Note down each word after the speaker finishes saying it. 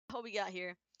What we got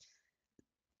here?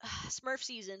 Smurf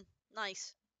season.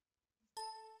 Nice.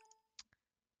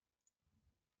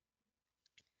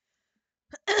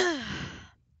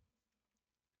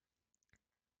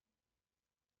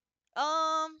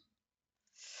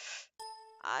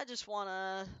 I just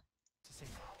wanna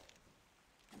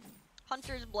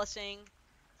Hunter's Blessing.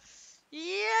 Yeah,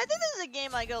 I think this is a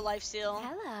game I go lifesteal.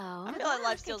 Hello. I feel like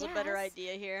lifesteal's a better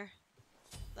idea here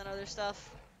than other stuff.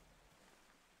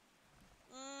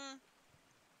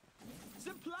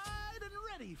 Supplied and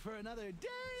ready for another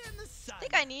day in the sun. I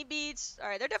think I need beads.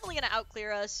 Alright, they're definitely gonna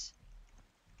outclear us.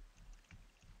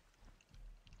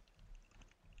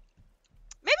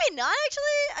 Maybe not,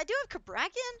 actually. I do have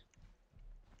Kabrakan.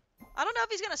 I don't know if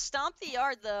he's gonna stomp the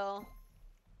yard, though.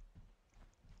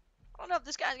 I don't know if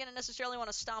this guy's gonna necessarily want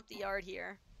to stomp the yard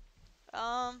here.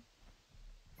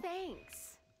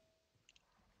 Thanks.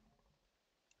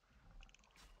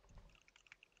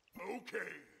 Okay.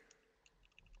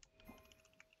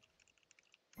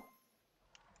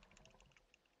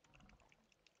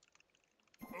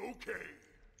 Okay.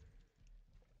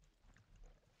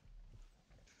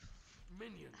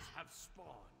 Minions have spawned.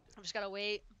 I'm just gotta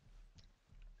wait.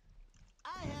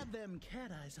 I have them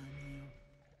cat eyes on you.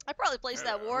 I probably placed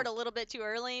that ward a little bit too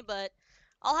early, but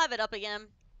I'll have it up again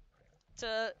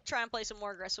to try and play some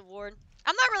more aggressive ward.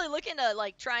 I'm not really looking to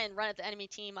like try and run at the enemy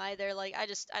team either. Like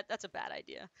that's a bad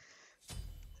idea.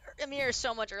 Amir is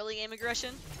so much early game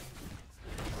aggression.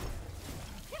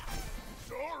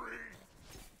 Sorry.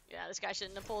 Yeah, this guy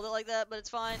shouldn't have pulled it like that, but it's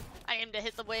fine. I aim to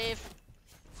hit the wave.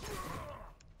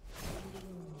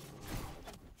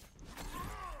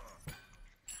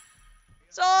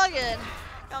 It's all good.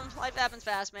 Life happens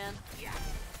fast, man.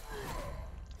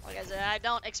 Like I said, I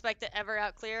don't expect to ever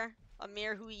outclear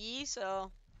Amir Huyi,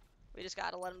 so we just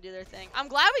gotta let them do their thing. I'm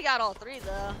glad we got all three,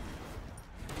 though.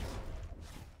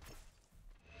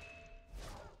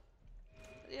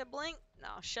 Yeah, blink? No,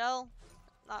 shell.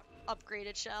 Not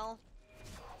upgraded shell.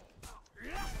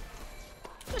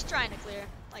 Just trying to clear.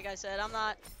 Like I said, I'm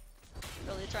not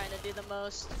really trying to do the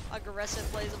most aggressive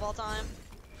plays of all time.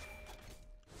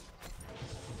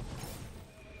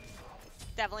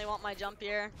 Definitely want my jump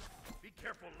here. Be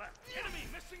careful left. Enemy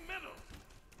missing middle.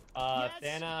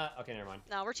 Thana. Okay, never mind.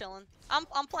 No, we're chilling.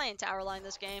 I'm playing tower line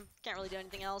this game. Can't really do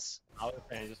anything else. I was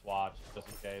saying just watch, just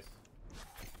in case.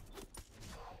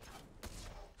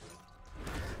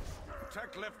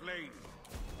 Protect left lane.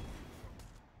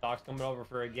 Doc's coming over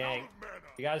for a gank.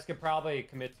 You guys could probably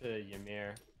commit to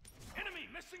Ymir. Enemy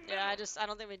missing middle. Yeah, I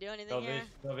don't think we do anything here.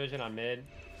 No vision on mid.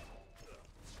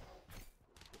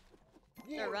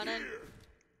 They're running.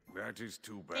 That is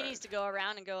too bad. He needs to go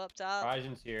around and go up top.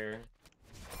 Horizon's here.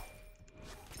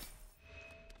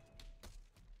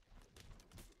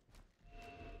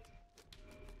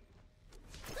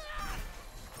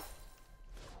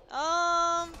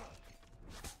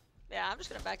 Yeah, I'm just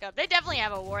gonna back up. They definitely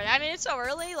have a ward. I mean, it's so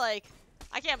early, like,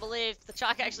 I can't believe the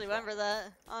chalk actually went for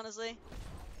that, honestly.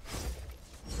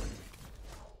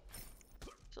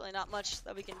 There's really not much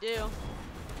that we can do.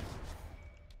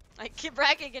 Like,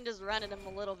 Bracken can just run at him a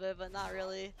little bit, but not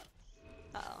really.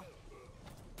 Uh-oh.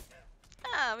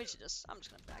 I'm just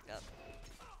gonna back up.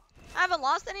 I haven't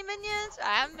lost any minions.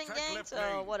 I haven't been ganked,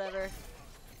 so whatever.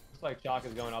 Looks like chalk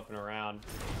is going up and around.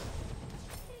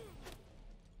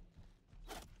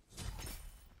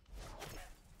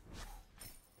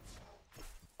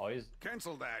 Oh, he's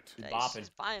cancel that. He's Yeah, bopping. he's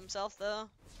by himself though.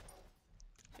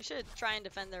 We should try and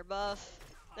defend their buff.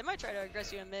 They might try to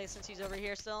aggress you in mid since he's over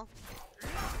here still.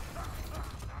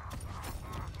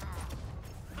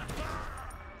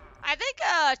 I think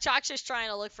Chalk's just trying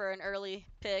to look for an early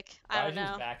pick. I don't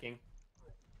know. Backing.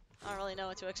 I don't really know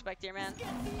what to expect here, man.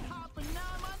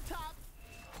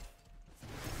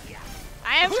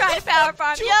 I am trying to power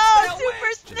farm. Yo,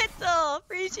 Super Snitzel!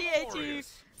 Appreciate you.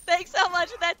 Thanks so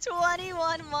much for that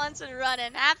 21 months and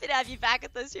running. Happy to have you back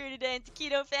with us here today in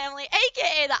Taquito family,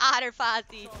 aka the Otter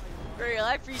Posse. For real,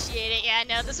 I appreciate it. Yeah,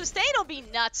 no, the sustain will be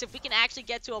nuts if we can actually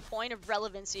get to a point of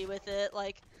relevancy with it.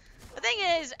 Like, the thing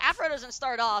is, Afro doesn't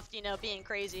start off, you know, being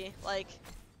crazy. Like,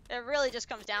 it really just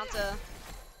comes down to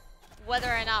whether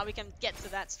or not we can get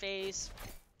to that phase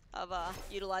of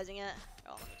utilizing it.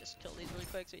 Oh, let me just kill these really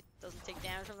quick so he doesn't take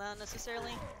damage from that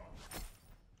necessarily.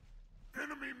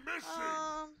 Enemy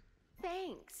missing.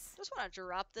 Thanks. Just want to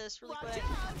drop this really quick.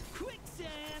 Out,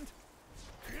 quicksand.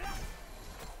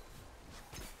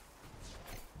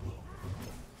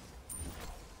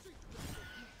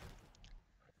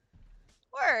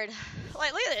 Word.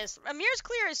 Like, look at this. Amir's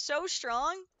clear is so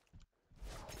strong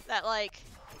that, like...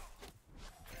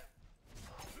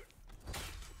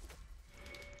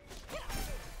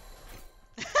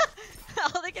 I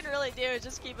all they can really do is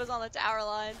just keep us on the tower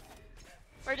line.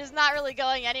 We're just not really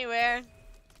going anywhere.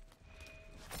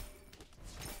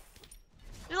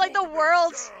 You're like the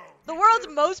world's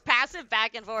most passive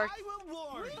back and forth. I will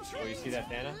warn. Oh, you see that,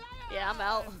 Thana? Yeah, I'm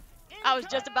out. I was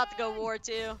just about to go ward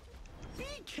too. Be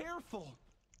careful.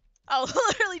 I was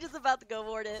literally just about to go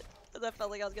ward it. Because I felt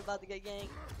like I was about to get ganked.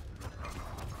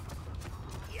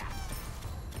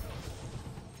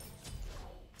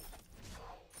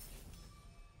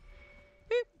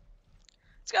 Boop.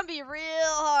 It's gonna be real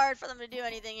hard for them to do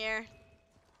anything here.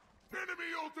 Enemy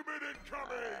ultimate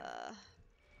incoming!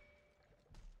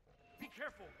 Be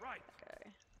careful, right.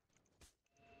 Okay.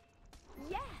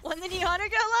 Yes. When the new hunter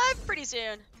go live? Pretty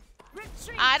soon.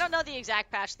 Retreat. I don't know the exact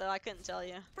patch though. I couldn't tell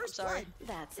you. I'm First sorry.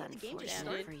 That's Damn,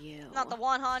 unfortunate dude. for you. Not the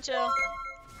one honcho.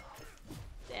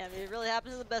 Damn, it really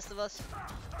happens to the best of us.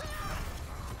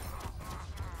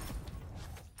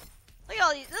 Look at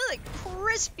all these. They're like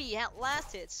crispy at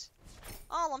last hits.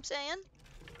 All I'm saying.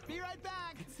 Be right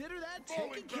back. Consider that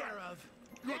Falling taken back. care of.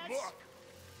 Good That's- luck!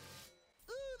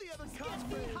 Ooh, the other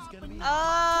cosplayer is gonna be.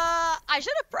 I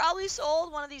should have probably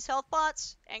sold one of these health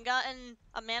pots and gotten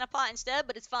a mana pot instead,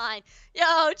 but it's fine.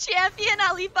 Yo, champion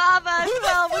Alibaba as Who the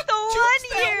well with fuck the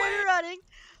jukes 1 that year way? running.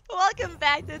 Welcome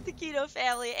back to the Taquito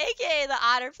family, aka the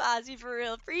Otter Fozzie for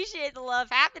real. Appreciate the love.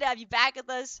 Happy to have you back with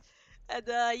us. And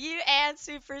you and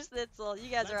Super Snitzel, you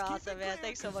guys are Let's keep awesome, it man. clear,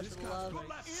 Thanks so 'cause much this for the love.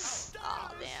 cosplay is Oh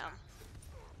stars. damn.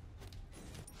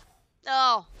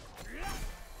 No.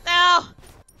 No.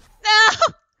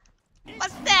 No. My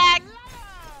stack.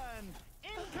 Lion!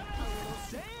 Incoming!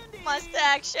 Sandy! My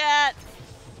stack, chat.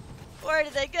 Where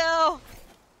did they go?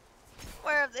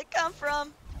 Where have they come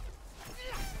from?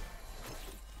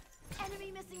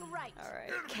 Enemy missing right. All right.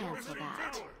 Enemy Cancel missing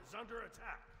that. middle is under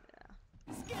attack.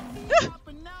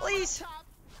 Please.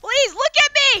 Please look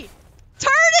at me.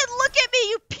 Turn and look at me,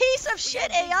 you piece of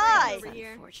shit AI. That's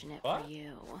unfortunate What? for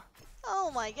you.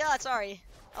 Oh my god, sorry.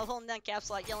 I was holding down caps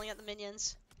lock yelling at the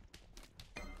minions.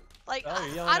 Like, Oh,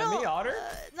 you're yelling I at don't. me, Otter?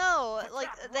 No, like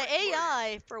the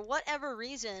AI, for whatever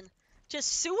reason, just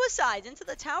suicides into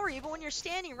the tower even when you're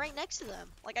standing right next to them.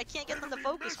 Like, I can't get them to Enemy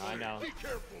focus me. I know. Be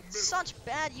careful, middle. Such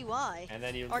bad UI. And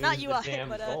then you Or lose not the UI, damn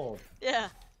but, gold. Yeah,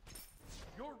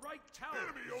 Your right tower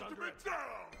Enemy is under ultimate attack.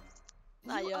 down!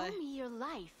 not You UI. owe me your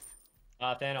life.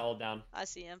 Thana, hold down. I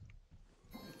see him.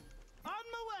 On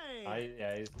my way!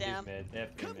 Yeah, he's Damn. mid. They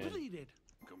have to be mid. Completed.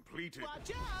 Completed.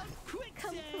 Watch out! Quick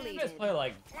You Completed. guys play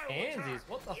like pansies.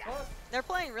 What the fuck? They're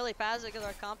playing really passive because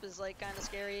our comp is like kind of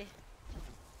scary.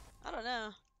 I don't know.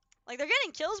 Like they're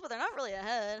getting kills, but they're not really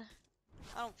ahead.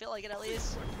 I don't feel like it at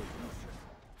least.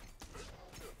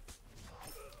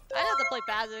 I have to play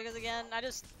passive because again, I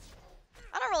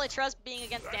don't really trust being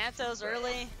against Dantos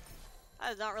early.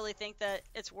 I don't really think that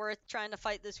it's worth trying to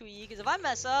fight this Hui because if I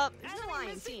mess up, There's no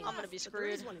lion team. I'm gonna be But there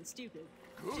is screwed. one in stupid.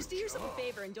 Good Just do yourself job. a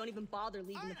favor and don't even bother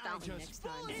leaving the fountain next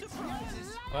time.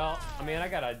 Surprises. Well, I mean, I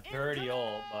got a dirty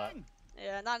ult, but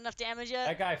Yeah, not enough damage yet.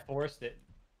 that guy forced it.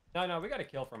 No, we got a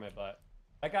kill from it, but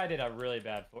that guy did a really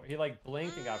bad. He like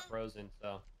blinked and got frozen.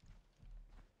 So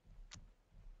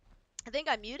I think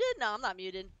I'm muted. No, I'm not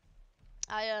muted.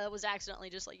 I was accidentally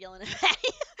just like yelling at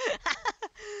Maddie.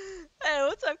 Hey,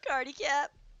 what's up, Cardi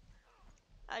Cap?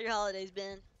 How your holidays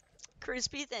been?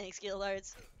 Crispy, thanks, Guild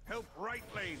Arts. Help right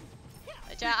lane.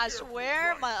 I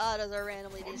swear my autos are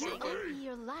randomly You desyncing. owe me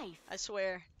your life. I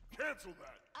swear. Cancel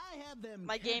that. I have them.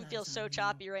 My game cat feels eyes so on you.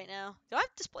 choppy right now. Do I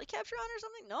have display capture on or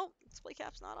something? Nope, display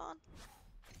cap's not on.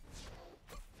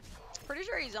 Pretty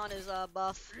sure he's on his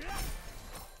buff.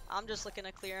 I'm just looking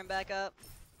to clear him back up.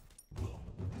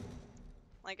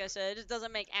 Like I said, it just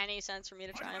doesn't make any sense for me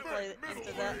to try and play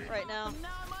into that right now. Now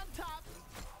I'm on top.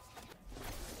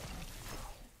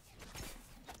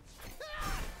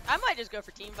 I might just go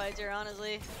for team fights here,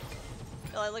 honestly.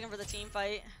 Feel like looking for the team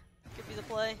fight. Could be the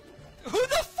play. Who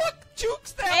the fuck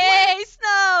jukes that Hey,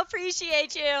 Snow!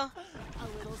 Appreciate you! way?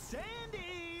 A little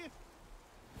Sandy.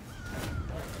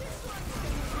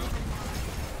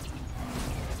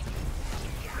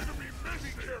 Enemy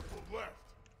missing. Be careful left.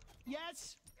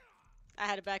 Yes. I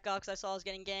had to back off because I saw I was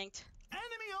getting ganked.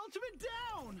 Enemy ultimate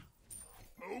down.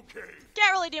 Okay.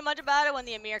 Can't really do much about it when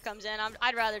the Amir comes in.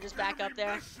 I'd rather just back up Enemy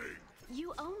there. missing.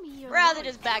 You owe me your Rather life.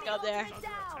 just back up there. Ultimate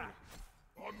down.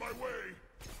 On my way.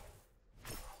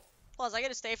 Plus, I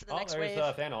gotta stay for the oh, next there's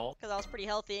wave Thana ult. because I was pretty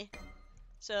healthy.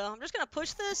 So I'm just gonna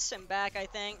push this and back, I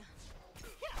think.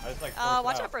 I just like. forced it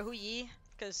Watch out for Hui Yi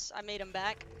because I made him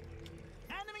back.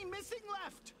 Enemy missing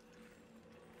left.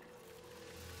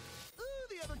 Ooh,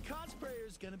 the other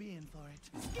cosplayer's gonna be in for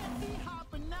it. Skippy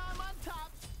hopping, now I'm on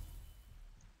top.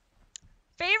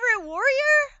 Favorite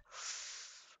warrior?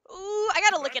 Ooh, I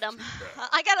gotta look at That's him. too bad.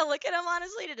 I gotta look at him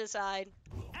honestly to decide.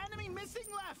 Enemy missing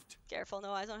left. Careful,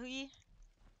 no eyes on Hui.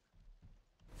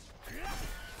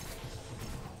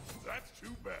 That's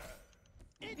too bad.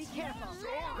 Be careful.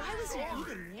 Why was he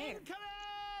even there?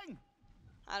 Incoming!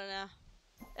 I don't know.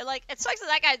 It sucks that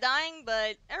that guy dying,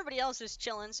 but everybody else is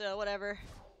chilling, so whatever.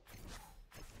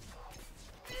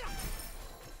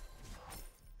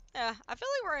 Yeah, I feel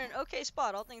like we're in an okay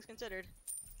spot, all things considered.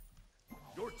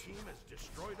 Your team has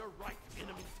destroyed a right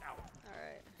enemy tower.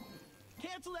 Alright.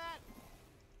 Cancel that.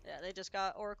 Yeah, they just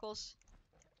got oracles.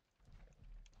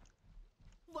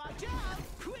 Watch out!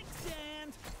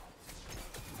 Quicksand!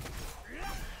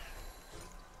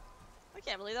 I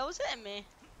can't believe that was hitting me.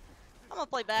 I'm gonna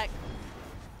play back.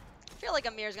 I feel like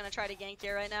Amir's gonna try to gank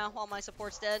here right now while my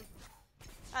support's dead.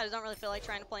 I just don't really feel like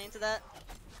trying to play into that.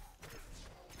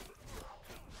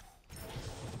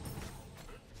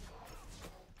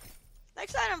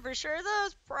 Next item for sure though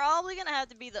is probably gonna have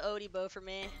to be the Odie bow for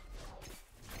me.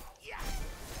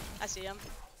 I see him.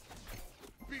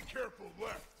 Be careful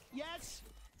left. Yes.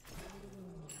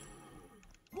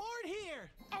 Ward here.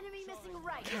 Enemy missing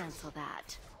right. Cancel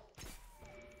that.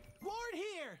 Ward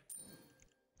here.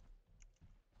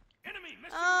 Enemy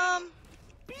missing middle.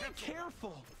 Be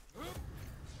careful.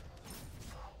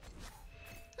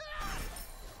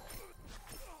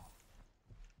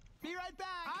 Be right back.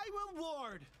 I will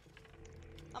ward.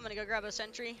 I'm gonna go grab a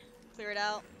sentry, clear it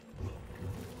out.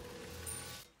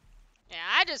 Yeah,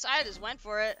 I just went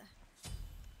for it.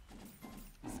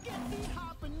 Skippy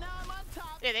hopping, now I'm on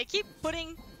top. Yeah, they keep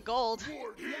putting gold.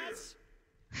 Ward here. Yes.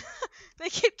 They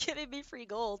keep giving me free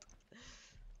gold.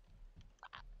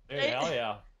 Dude, hell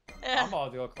yeah. Yeah. I'm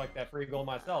about to go collect that free gold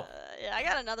myself. Yeah, I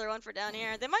got another one for down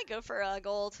here. They might go for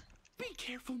gold. Be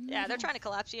careful. Yeah, they're trying to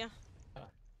collapse you.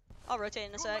 I'll rotate in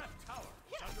a Your sec. left tower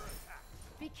is under attack.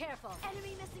 Be careful.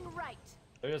 Enemy missing right.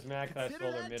 They're just mad because I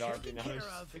Consider stole their that mid RP. Now taken they're care just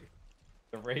of. the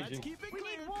Let's raging. keep it We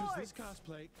clear, need because ward. this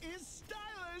cosplay is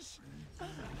stylish.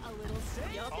 A little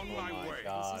sand. Yup. On my Oh my way.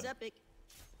 god. This is epic.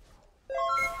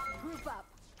 Group up.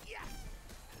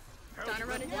 Trying to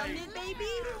run it down mid, baby.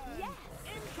 Yes.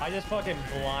 I just fucking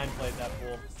blind played that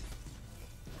fool.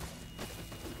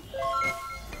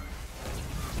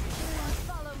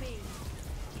 Follow me.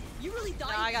 You really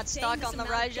thought No, you I got could stuck this on the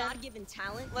amount of Raijin. God-given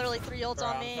talent? Literally 3 ults Bro,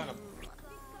 on I'm me. trying to-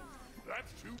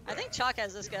 That's too I bad. think Chalk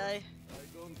has this guy.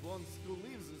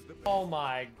 Oh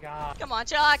my god. Come on,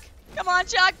 Chalk. Come on,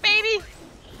 Chalk, baby.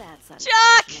 That's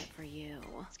Chuck! unfortunate for you.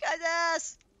 This guy's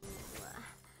ass.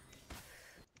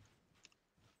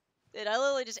 Dude, I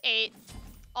literally just ate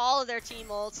all of their team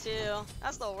ults too.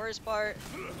 That's the worst part.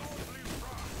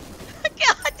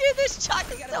 God, dude, this Chalk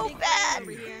is Got a so big bad.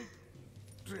 over here.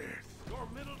 Your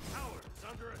middle tower is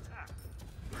under attack.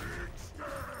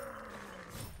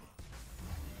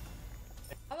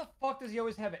 How the fuck does he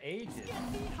always have ages?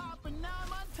 Skippy hopping, now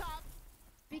I'm on top.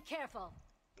 Be careful.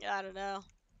 Yeah, I don't know.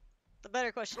 The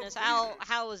better question is how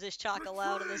was this Chalk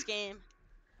allowed in this game?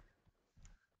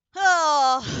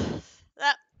 Oh,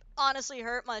 that honestly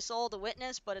hurt my soul to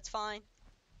witness, but it's fine.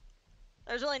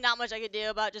 There's really not much I could do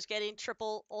about just getting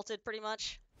triple ulted pretty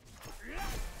much.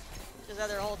 Just had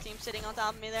their whole team sitting on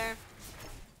top of me there.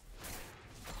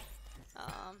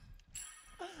 A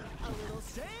little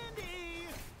sandy.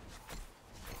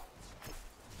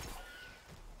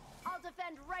 I'll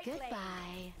defend right lane.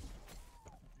 Goodbye.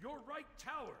 Your right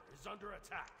tower is under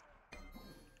attack.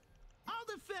 I'll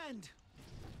defend.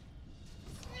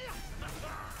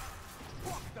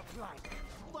 Walk the plank.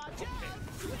 Watch out.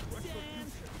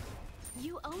 Quicksand.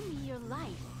 You owe me your life.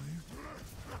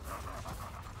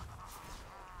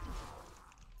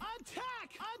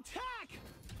 Attack! Attack!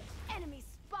 Enemy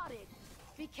spotted.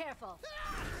 Be careful.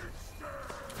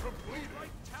 Complete. Right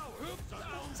tower is under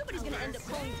attack. Somebody's gonna end up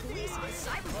calling the police if this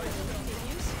cyberbullying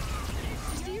continues.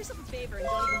 Just do yourself a favor and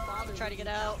don't even bother. Try to get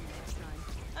leaving the out. fountain next time.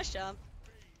 Nice job.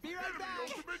 Be right Enemy back.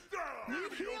 ultimate down. Need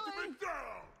Enemy healing. ultimate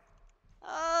down.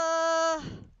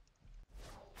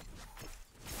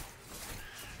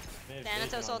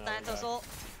 Thanatos ult, Thanatos ult.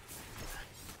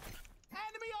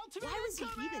 Enemy ultimate Why was he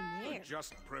incoming. even there?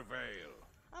 Just prevail.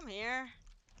 I'm here.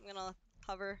 I'm gonna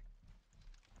hover.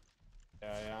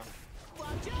 Yeah. Watch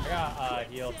I out. got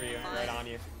heal for you, right on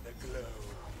you. The glow.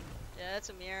 Yeah, it's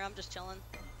a mirror. I'm just chilling.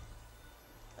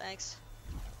 Thanks.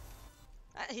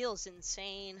 That heal's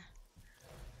insane.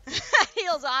 That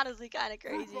heal's honestly kind of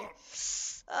crazy.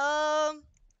 I'm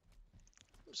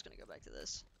just gonna go back to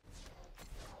this.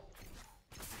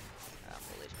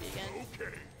 Full HP again.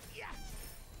 Okay.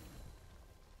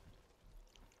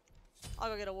 I'll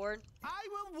go get a ward. I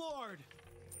will ward.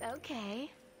 Okay.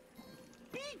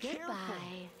 Be careful.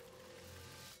 Goodbye.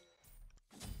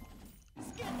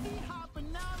 Skippy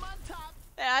hopping, now I'm on top.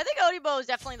 Yeah, I think Odibo is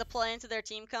definitely the play into their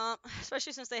team comp,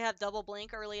 especially since they have double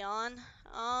blink early on.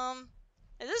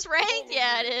 Is this ranked?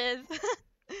 Yeah, it is.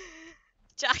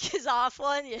 Chalk is off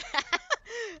one. Yeah,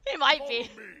 it might be.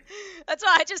 That's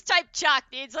why I just typed Chalk,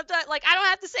 dude. Sometimes, like, I don't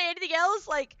have to say anything else.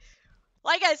 Like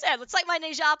I said, it's like my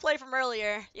Neja play from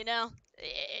earlier. You know,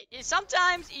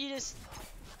 sometimes you just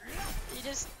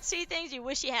see things you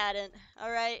wish you hadn't.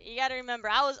 All right, you gotta remember,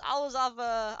 I was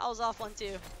off one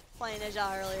too, playing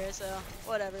Neja earlier. So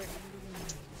whatever.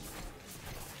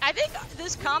 I think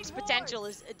this comp's potential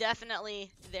is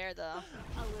definitely there, though.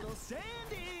 A little sandy.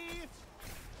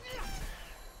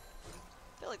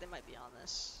 I feel like they might be on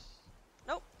this.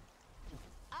 Nope.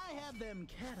 I have them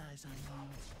cat eyes on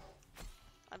you.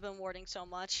 I've been warding so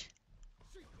much.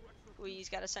 Ooh, he's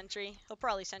got a sentry. He'll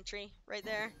probably sentry right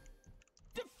there.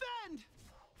 Defend.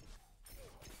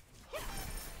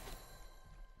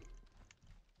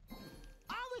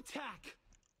 I'll attack.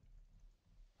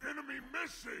 Enemy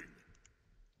missing.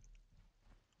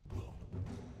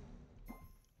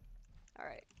 All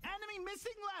right. Enemy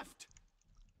missing left.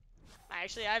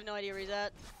 Actually, I have no idea where he's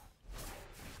at.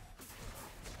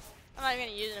 I'm not even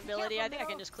gonna use an ability. I think I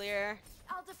can just clear.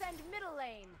 I'll defend middle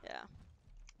lane. Yeah.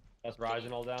 That's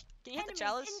Ryzen all down. Can you hit the Enemies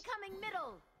chalice? incoming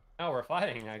middle. No, we're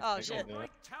fighting. Oh, I shit. can do it.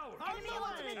 Tower. Enemy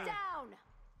ultimate down.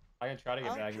 I can try to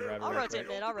get back and grab it. I'll real rotate quick.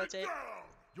 mid. I'll rotate. Down.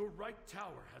 Your right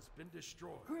tower has been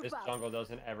destroyed. Group This up. jungle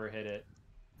doesn't ever hit it.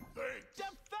 Thanks.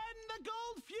 Defend the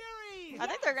gold fury. I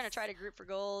think they're gonna try to group for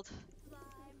gold. Fly,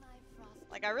 my frosty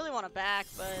Like, I really want to back,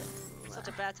 but it's such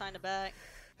a bad time to back.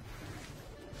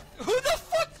 Who the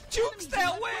fuck jukes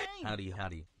that way? Howdy.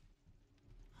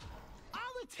 I'll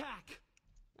attack.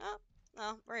 Oh,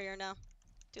 no, we're here now.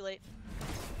 Too late.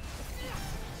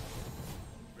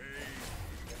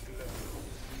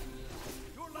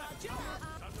 Your left tower is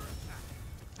under attack.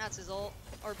 That's his ult.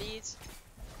 Or beads.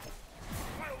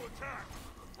 I'll attack.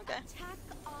 Okay. attack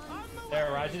on. There,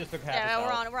 Ryzen just took half Yeah, his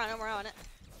we're health. on it. We're on it.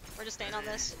 We're just staying on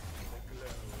this.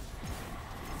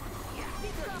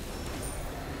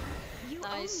 You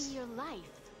Nice. owe me your life.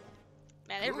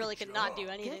 Man, it really could not do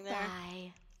anything there.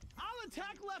 Goodbye. I'll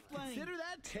attack left lane. Consider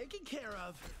that taken care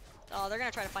of. Oh, they're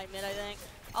gonna try to fight mid, I think.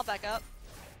 I'll back up.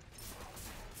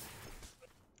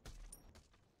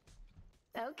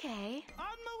 Okay. On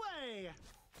my way.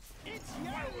 It's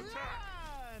your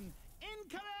run.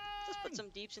 Incoming. Just put some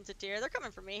deeps into tier. They're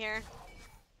coming for me here.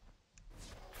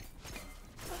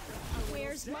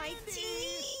 Where's my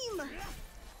team?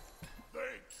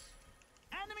 Thanks.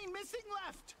 Enemy missing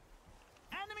left.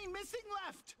 Enemy missing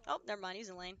left. Oh, never mind. He's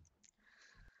in lane.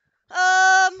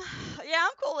 Yeah,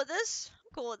 I'm cool with this.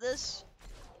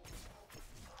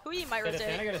 Who you might Did rotate?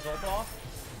 Athena get his ult off?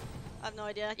 I have no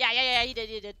idea. Yeah, he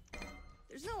did.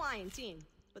 There's no I in team,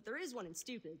 but there is one in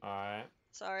stupid. Alright.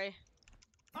 Sorry.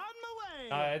 On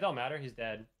my way. It don't matter, he's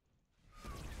dead.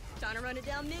 Trying to run it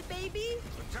down mid, baby?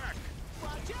 Attack.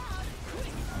 Watch out.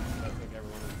 I think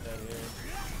everyone is dead here.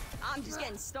 I'm just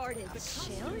getting started. What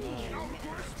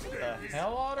the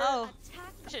hell, Otter? Oh,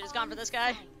 Attack I should've just gone for on this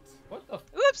guy. sight. What the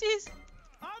f- Whoopsies.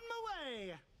 On my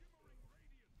way.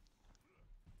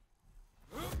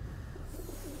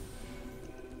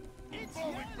 It's your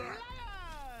Falling back.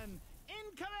 lion.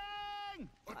 Incoming.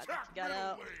 Attack got middle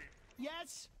out. lane.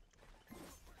 Yes.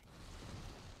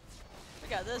 We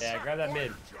got this. Yeah, grab that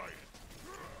mid. Giant.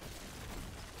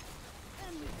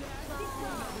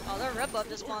 Oh, they're red buff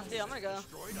this month too. I'm gonna go.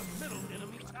 Destroyed a middle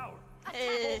enemy tower.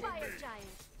 Hey. Attack fire giant.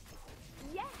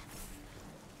 Yes.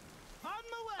 On my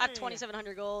way. I have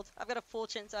 2,700 gold. I've got a full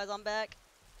chin size on back.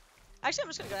 Actually, I'm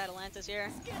just gonna go Atalantis here.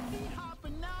 Skippy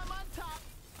hopping, now I'm on top.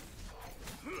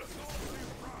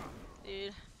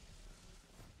 Dude.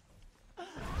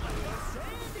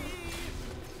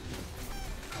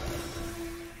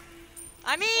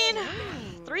 I mean,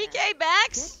 3K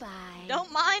backs? Goodbye.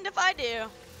 Don't mind if I do.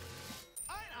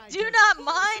 I Do just not full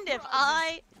mind if surprises.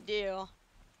 I do.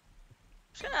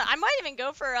 I might even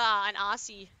go for an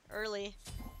Aussie early.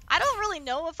 I don't really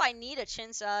know if I need a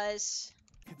chin size.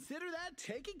 Consider that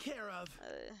taken care of.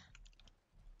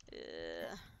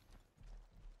 Yeah.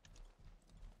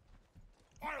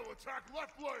 I'll attack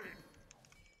left lane.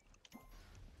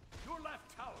 Your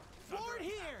left tower is under Ward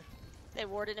attack. here. They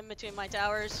warded in between my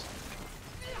towers.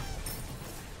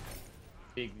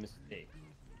 Big mistake.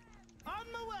 On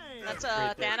my way. That's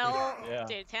Great there. Thano. Yeah.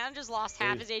 Dude, Thano just lost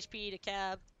half Dude. his HP to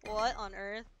Cab. What on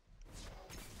earth?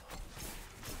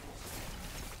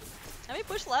 Let me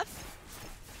push left.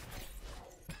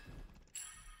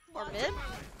 Or mid?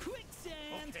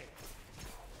 Quicksand. Okay.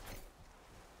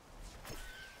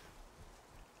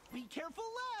 Be careful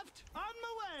left. On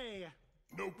my way.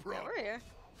 No Yeah, problem. we're here.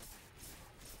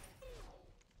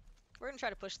 We're gonna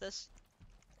try to push this.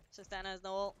 Since Dana has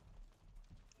no ult.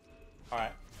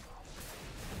 Alright.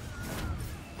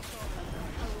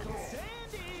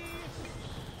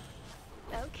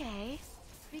 Okay.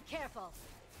 Be careful.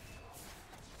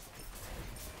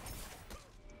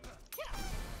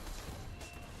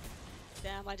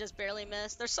 Damn, I just barely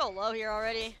missed. They're so low here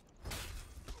already.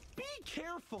 Be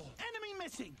careful. Enemy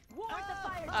missing. Ward the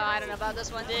fire Oh, I don't know about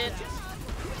this one, dude.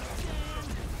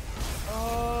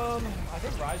 I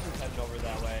think Ryzen's heading over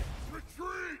that way.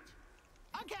 Retreat!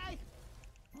 Okay.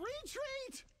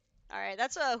 Retreat. Alright,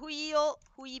 that's a Hui ult.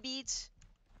 Hui beats.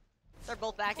 They're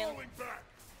both backing. Falling back.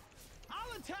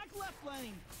 I'll attack left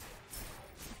lane.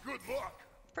 Good luck.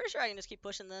 Pretty sure I can just keep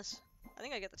pushing this. I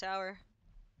think I get the tower.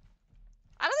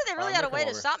 I don't think they really I'm had a looking way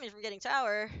to over. stop me from getting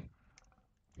tower.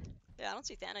 Yeah, I don't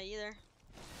see Thana either.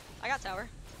 I got tower.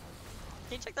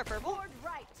 Can you check their purple? Ward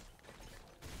right.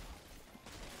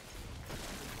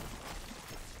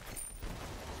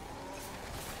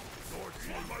 North's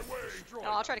on my way.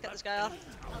 Oh, I'll try to cut this guy off.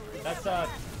 That's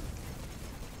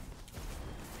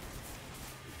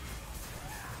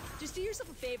Just do yourself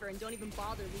a favor and don't even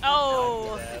bother leaving.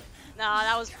 Oh! yeah. Nah,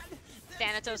 that was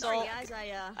Thanatos Sorry ult. guys,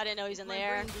 I didn't know he's in my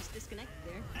there. brain just disconnected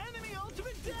there. Enemy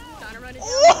ultimate down. Trying to run it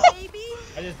Oh! down, baby.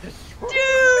 I just destroyed.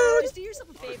 Dude! Just do yourself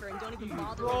a favor and don't even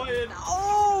bother Destroyed. leaving.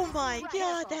 Oh my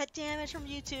god, that damage from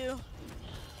you two.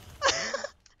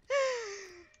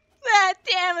 That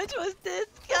damage was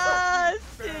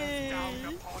disgusting.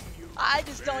 I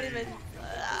just don't even.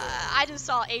 I just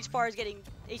saw H bars getting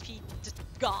HP just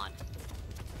gone.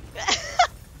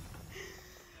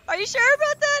 Are you sure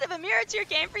about that? If a mirror tier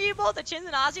came for you both, the Chins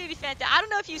and Ozzy would be fantastic. I don't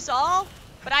know if you saw,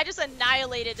 but I just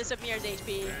annihilated this Amir's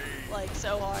HP like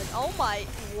so hard. Oh my!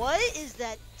 What is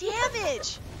that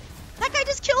damage? That guy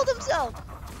just killed himself.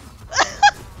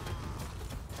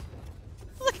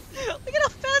 look at how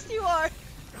fast you are.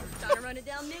 Trying to run it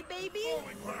down mid, baby.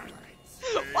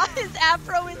 Why is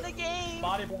Afro in the game?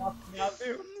 Body blocking out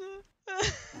too.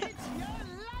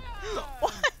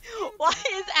 Why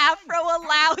is Afro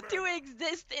allowed to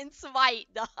exist in Smite,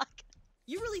 dog?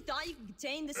 You really thought you could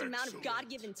contain this amount of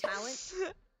God-given talent?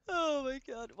 Oh my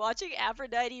god. Watching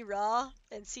Aphrodite Raw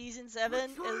in Season 7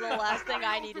 is the last thing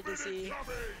I needed to see.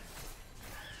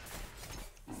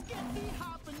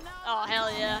 Oh,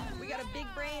 hell yeah. We got a big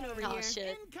brain over Oh, here.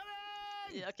 shit.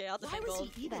 Yeah, okay, I'll Why defend was gold.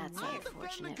 he even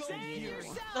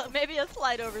there? But maybe a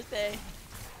slide over stay.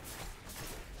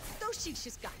 Those cheeks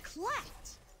just got clapped.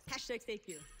 Hashtag thank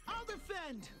you. I'll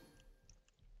defend.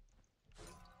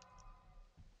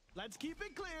 Let's keep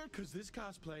it clear, cause this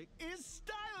cosplay is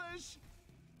stylish.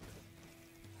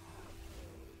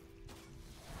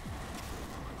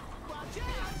 Watch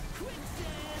out!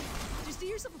 Quicksand! Just do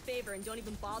yourself a favor and don't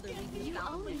even bother leaving the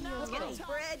fountain. Let's get some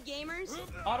bread, gamers.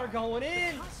 Otter going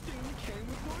in. Costume came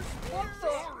with more What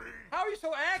the? How are you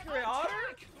so accurate, Otter?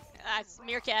 That's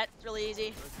Meerkat. It's really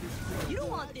easy. You don't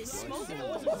want this smoke.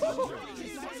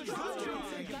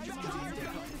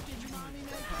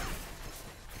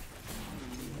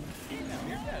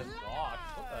 Meerkat is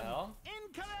blocked. What the hell?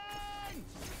 Incoming!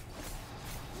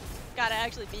 Gotta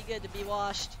actually be good to be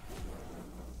washed.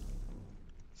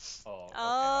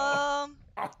 Oh,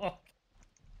 okay.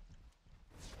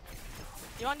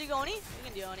 You want to do Oni? We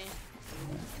can do Oni.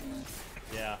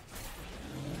 Yeah.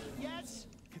 Yes,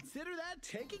 consider that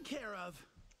taken care of.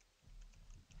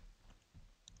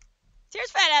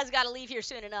 Tears Fat has got to leave here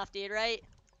soon enough, dude, right?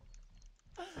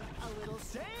 A little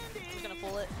sandy. He's gonna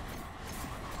pull it.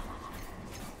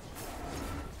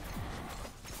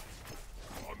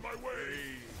 On my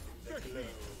way. The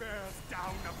heat bears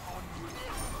down upon you.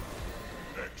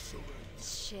 Excellent.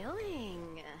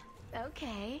 Chilling.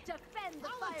 Okay. Defend the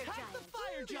I'll fire attack giant. the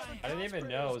fire giant. I didn't even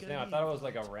know. Damn, I thought it was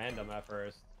like a random at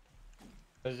first.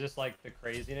 It was just like the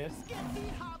craziness. Get me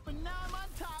hopping, now I'm on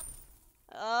top.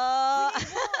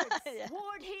 Yeah.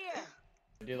 Ward here.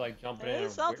 Dude, like jumping It in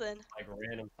is at something. like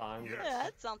random times. Yes. Yeah,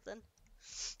 that's something.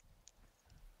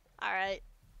 Alright.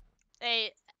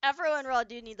 Hey, Afro and Raw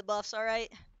do need the buffs,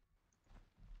 alright?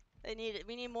 They need it.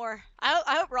 We need more. I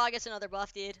hope Raw gets another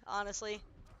buff, dude, honestly.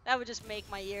 That would just make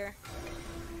my year.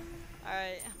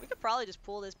 Alright, we could probably just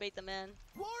pull this, bait them in.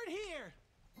 Ward here.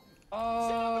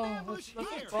 Oh, let's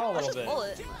just brawl a Let's little just bit. pull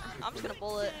it. I'm just gonna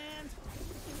pull it.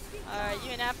 Alright,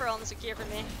 you and Afro on the secure for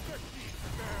me. Bears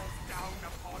down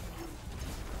upon you.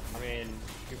 I mean,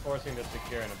 you forcing the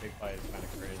secure in a big fight is kind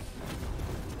of crazy.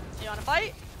 You wanna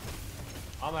fight?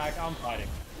 I'm fighting.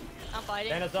 I'm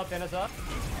fighting. Dana's up, Dana's up.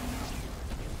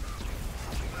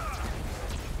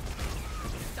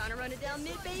 Trying to run it down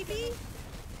mid, baby.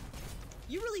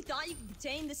 You really thought you could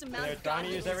contain this amount They're of trying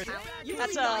to use God-given everything. talent? You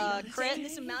That's really thought a you could crit. contain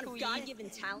this amount of Hui. God-given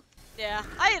talent? Yeah,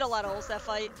 I ate a lot of ults that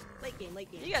fight. Late game,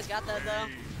 late game. You guys got that though.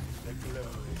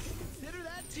 Consider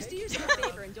that Just do taken yourself a care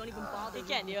favor and don't even bother. You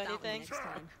can't do reading without me anything. next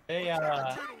time.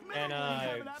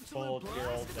 They pulled your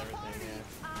ults, everything.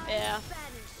 Yeah.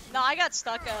 No, I got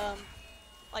stuck.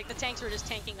 Like the tanks were just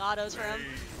tanking autos for him.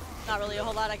 Not really a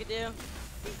whole lot I could do.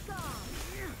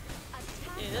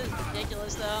 Dude, this is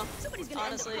ridiculous though. Somebody's gonna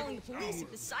Honestly. end up calling the police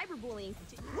if the cyberbullying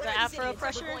continues. The afro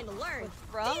pressure We're going to learn.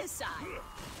 bro? Be aside.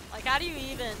 Like, how do you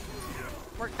even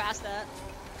work past that?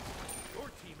 Your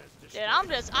team has Dude,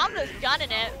 destroyed I'm just gunning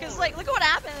it. Cause like, look at what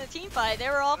happened in the team fight. They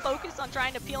were all focused on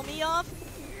trying to peel me off,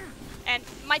 and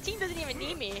my team doesn't even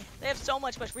need me. They have so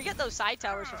much push. We get those side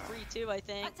towers for free too, I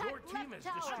think. Your team has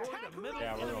destroyed a middle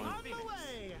Yeah, we're enemy on. On the Phoenix.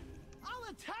 way. I'll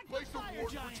attack the Place a fire ward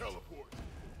for giant. teleport.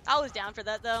 I was down for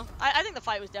that though. I think the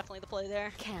fight was definitely the play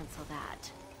there. Cancel that.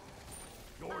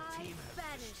 Your team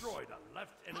has destroyed a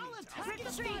left enemy I'll tower. attack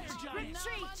the fire giant.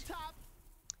 Now I'm on top.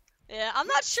 Yeah, I'm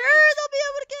not sure they'll be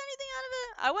able to get anything out of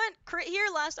it. I went crit here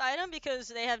last item because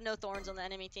they have no thorns on the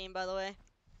enemy team, by the way.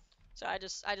 So I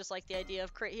just like the idea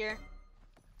of crit here.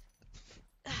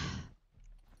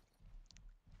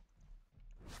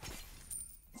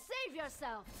 Save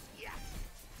yourself.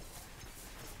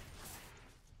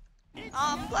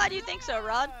 I'm glad you think so,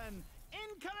 Rod.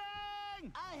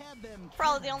 Incoming! I have them.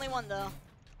 Probably the only one though.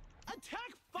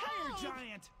 Attack fire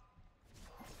giant.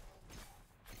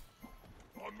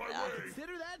 On my Yeah. way.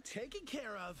 Consider that taken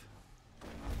care of.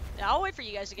 Yeah, I'll wait for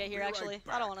you guys to get here. Be right Actually, I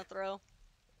back. don't want to throw.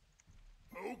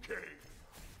 Okay.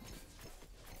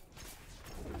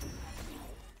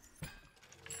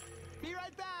 Be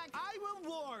right back. I will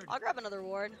ward. I'll grab another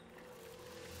ward.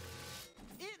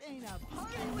 It ain't a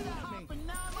party without me. But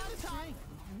now I'm on top.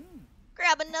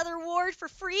 Grab another ward for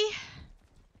free.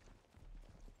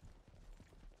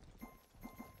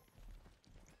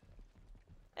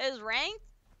 Is ranked?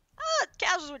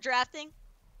 Casuals with drafting.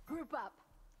 Group up.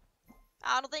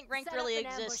 I don't think ranked Set up really an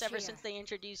exists ambush ever here. since they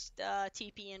introduced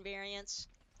TP and variants.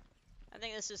 I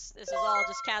think this is all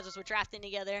just casuals with drafting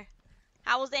together.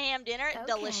 How was the ham dinner? Okay.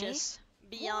 Delicious.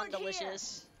 Beyond Ward here.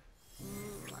 delicious.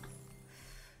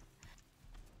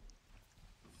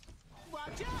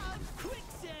 Watch out!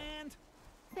 Quicksand.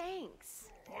 Thanks.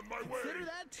 On my way. Consider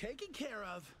that taken care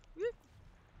of.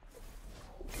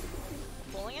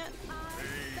 Pulling it?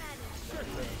 Bear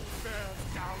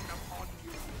down upon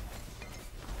you.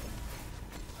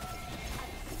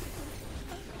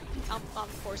 I'm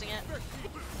forcing it.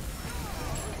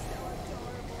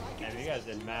 Damn, you guys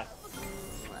did math.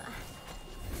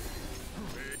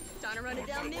 Time to run it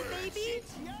down mid, baby.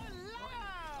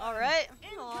 Alright.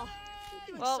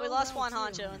 Well, we lost well,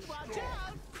 Juan too. Honcho. And Watch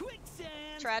out!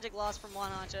 Quicksand. tragic loss from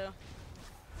Juan Honcho.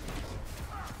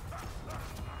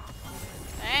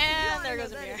 And there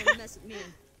goes Amir. Mess with me.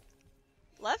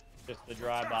 Left? Just the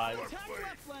drive-by. Attack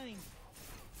left lane.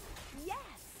 Yes.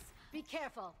 Be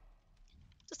careful.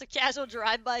 Just a casual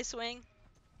drive-by swing.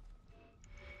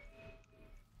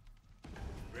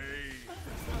 Hey.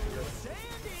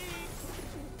 Sandy.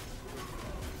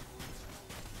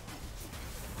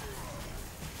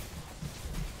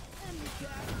 And with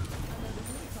that, another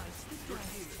move bites the Your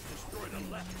dust. team has destroyed a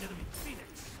left enemy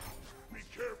Phoenix. Be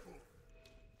careful.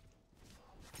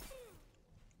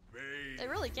 Hey. They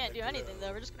really can't do anything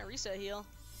though. We're just gonna reset heal.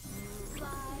 Fly,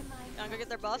 my Wanna go get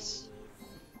their buffs?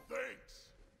 Thanks.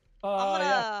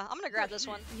 Yeah. I'm gonna grab this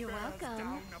one. You're welcome.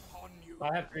 Down upon you.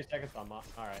 I have 3 seconds on my.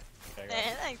 Alright. Okay, go.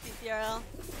 Hey, thanks, PTRL.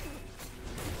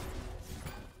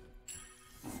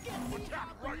 Attack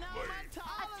right Now I'm lane. on top.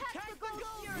 I'll attack the gold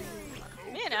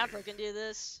fury. Me and Afro can do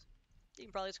this. You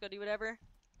can probably just go do whatever.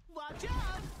 Watch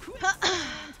out!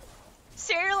 Quicksand.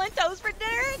 Cereal and toast for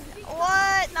dinner?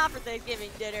 What? Not for Thanksgiving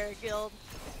dinner, Guild.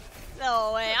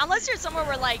 No way. Unless you're somewhere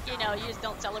where, like, you know, you just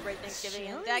don't celebrate Thanksgiving.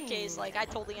 In that case, like, I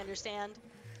totally understand.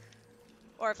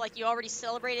 Or if, like, you already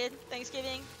celebrated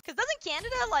Thanksgiving. Because doesn't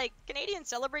Canada, like, Canadians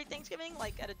celebrate Thanksgiving,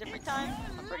 like, at a different time?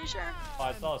 I'm pretty sure. Oh,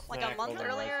 I saw a Like a snack month over on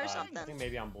the earlier or right side. something? I think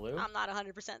maybe on blue. I'm not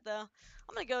 100% though.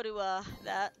 I'm gonna go to,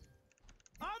 that.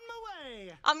 On my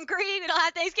way. I'm green, we don't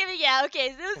have Thanksgiving? Yeah, okay.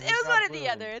 It was Got one or the blue.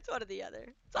 other. It's one or the other.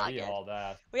 It's all I eat good. all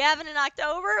that. We have it in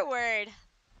October? Word.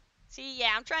 See,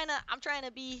 yeah, I'm trying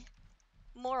to be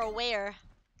more aware of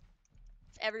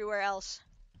everywhere else.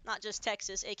 Not just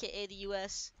Texas, aka the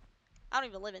US. I don't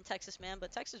even live in Texas, man,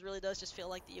 but Texas really does just feel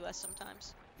like the US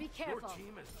sometimes. Be Your careful.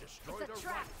 team has destroyed It's a a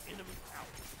trap. right enemy tower.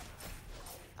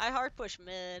 I hard push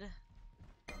mid.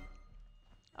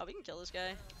 Oh, we can kill this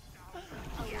guy. A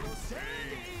little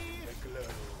Sandy.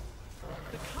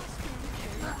 The costume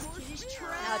Kitty's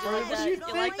How'd trash. you like What that? are you You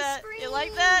doing? like that? You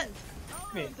like that?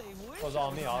 Me. Was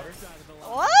all me, Oliver.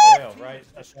 What? Yo, right?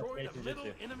 That's Destroyed a fake middle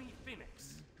jujitsu. enemy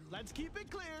Phoenix. Let's keep it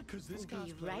clear, because this We'll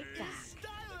be cosplay right is back.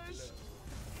 stylish.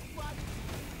 But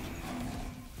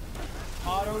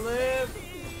Auto live.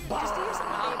 Just do yourself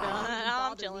a favor. done. Don't even I'm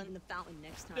bother chilling. leaving the fountain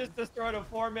next time. Just destroyed a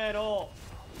 4-man ult.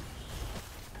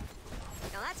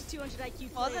 Now that's a 200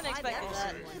 IQ. Wasn't play if I've expecting ever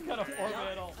that. seen one. Got a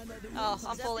 4-man ult. Oh,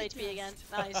 I'm full HP again.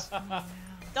 Nice.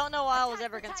 Don't know why I was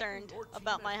ever concerned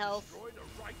about my health. Destroyed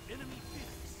a right enemy Phoenix.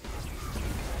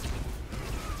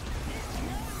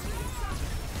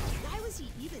 Why was he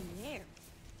even there?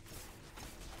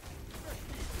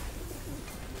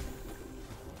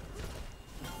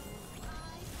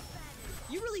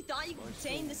 You really thought you could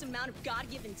obtain this amount of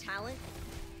God-given talent?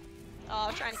 Oh, I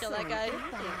was trying to kill that guy.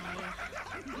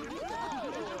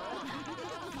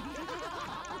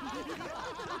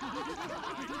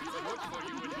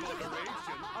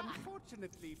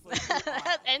 unfortunately for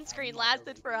That end screen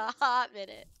lasted for a hot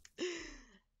minute.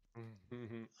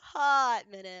 Hot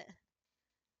minute.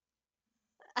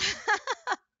 I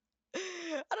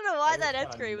don't know why that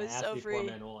end screen was so free.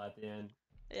 4-man ult at the end.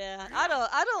 Yeah, I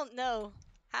don't know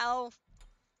how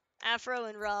Afro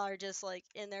and Raw are just like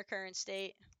in their current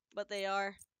state, but they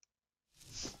are.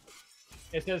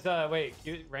 It says, wait,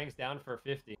 Q ranks down for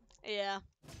 50. Yeah,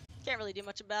 can't really do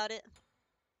much about it.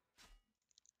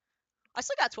 I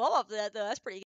still got 12 off of that though. That's pretty good.